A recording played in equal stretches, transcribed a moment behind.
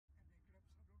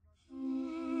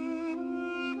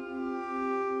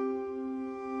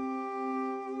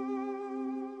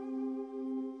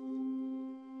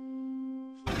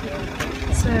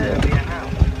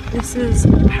This is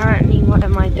apparently what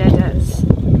my dad's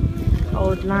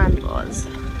old land was.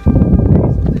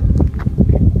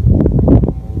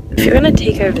 If you're gonna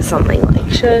take over something,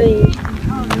 like, surely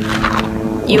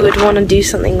you would want to do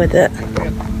something with it.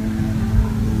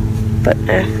 But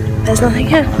no, there's nothing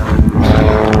here.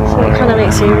 So it kind of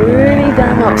makes me really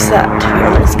damn upset, to be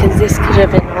honest, because this could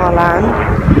have been our land.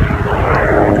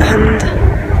 And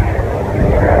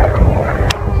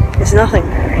there's nothing.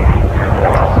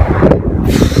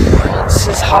 This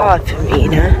is hard for me,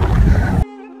 you know?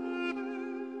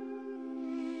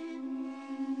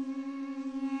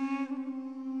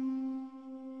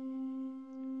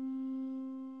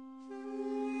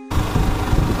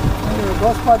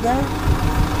 Господа,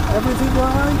 everything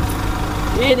alright?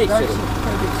 Yedik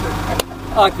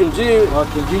Akıncı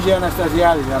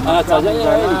Anastasiali.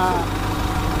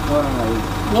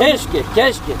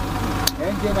 keşke.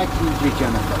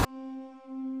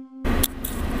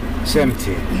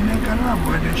 Σέμτσι. Είναι καλά που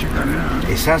είναι καλά.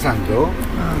 Εσάς αντώ,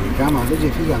 κάμα δεν και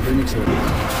φύγαν, δεν ήξερα.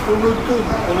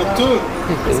 Unuttum.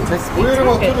 Buyurun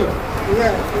oturun.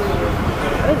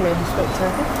 I didn't know he spoke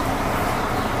Turkish.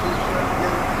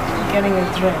 Getting a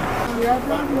drink.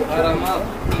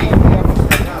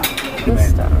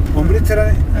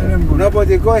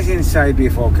 Nobody goes inside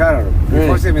before, Carol.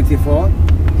 Before 74,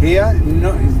 here, no,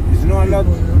 it's not allowed,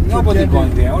 nobody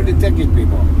going there, only Turkish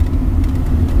people.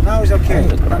 Now it's okay,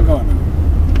 I'm going now.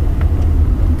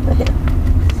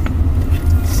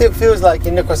 Still feels like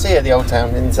in Nicosia, the old town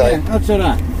inside. Yeah, that's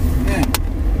alright. Yeah.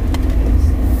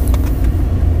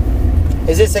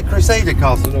 Is this a Crusader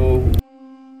castle or?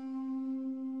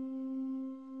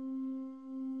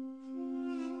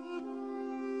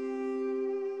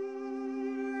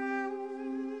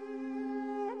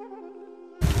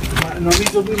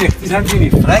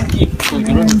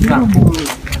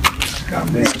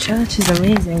 This church is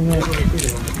amazing.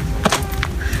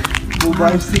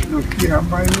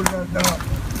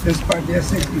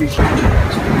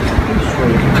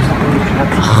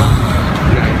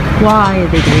 Why are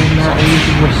they doing that?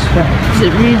 Does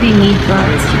it really need that?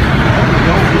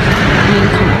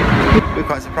 We're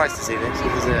quite surprised to see this.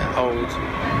 This is an old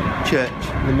church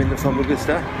in the middle of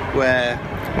Famagusta where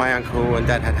my uncle and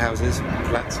dad had houses,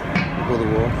 flats, before the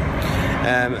war.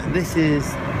 This is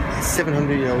a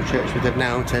 700-year-old church which they've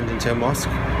now turned into a mosque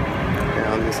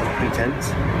on this pretense.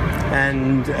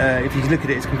 And if you look at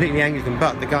it, it's completely Anglican,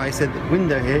 but the guy said the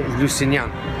window here is Lusignan,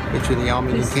 which were the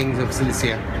Armenian kings of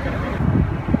Cilicia.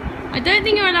 I don't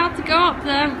think you're allowed to go up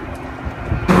there.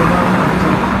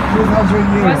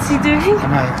 What's he doing?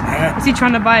 Is he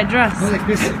trying to buy a dress?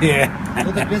 Yeah.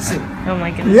 Oh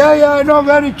my goodness. Yeah, I know,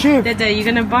 very cheap. Dede, you're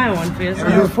gonna buy one for yourself?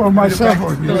 Yeah, for myself.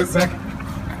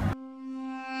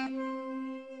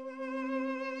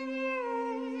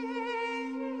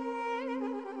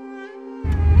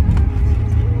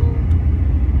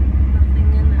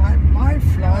 My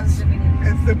flat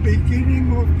at the beginning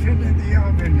of Kennedy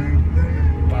Avenue.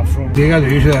 Πήγα το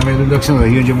ίσο με το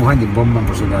ξενοδοχείο και μου είχαν την πόμπα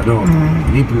προς το λαρό.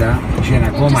 Δίπλα είχε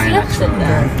ακόμα ένα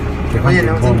ξενοδοχείο και είχαν την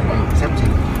πόμπα. So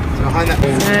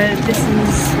this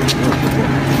is,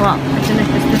 well, I don't know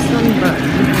if it's this one, but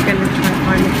we're going to try and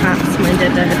find the flats my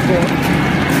dad had bought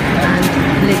and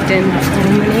lived in for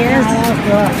many years.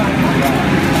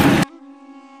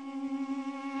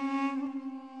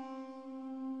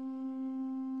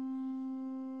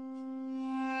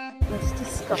 Let's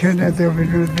discuss. Kennedy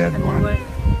Avenue, that one.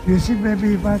 You see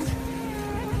maybe what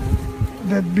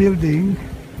that building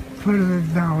further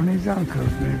down is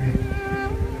uncle's maybe.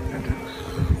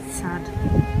 Sad.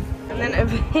 And then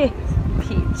over here,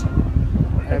 peach.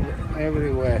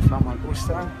 Everywhere,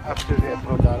 Famagusta, after they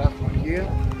brought that up from here,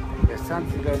 there's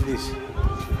something like this.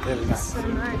 Very nice. So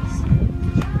nice.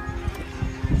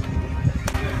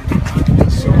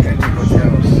 So many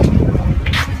hotels.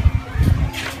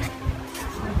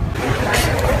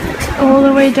 All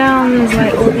the way down there's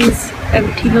like all these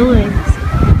empty buildings.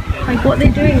 Like what are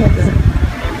they doing with them?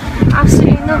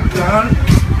 Absolutely nothing.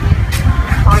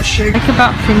 Like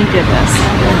about Famagusta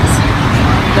is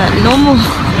that normal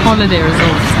holiday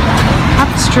resorts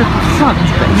have strip front,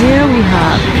 but here we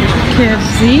have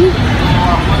KFC,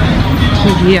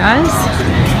 TGI's,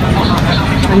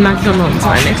 and McDonald's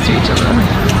right next to each other.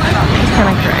 It's kind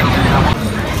of great.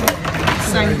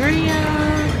 Sangria.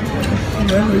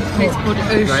 It's called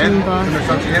Ocean Bar.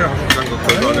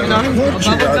 No,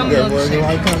 bubblegum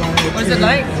milkshake. What is it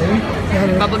like?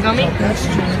 Bubblegummy?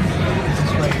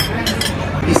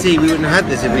 You see, we wouldn't have had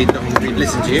this if we'd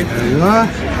listened to you. His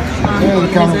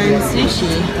own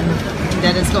sushi.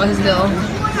 Dad has got his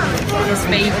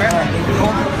favourite.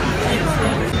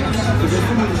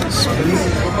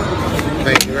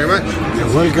 Thank you very much.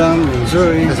 You're welcome.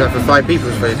 Enjoy. Is that for 5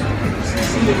 people's food?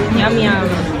 Yum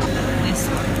yum.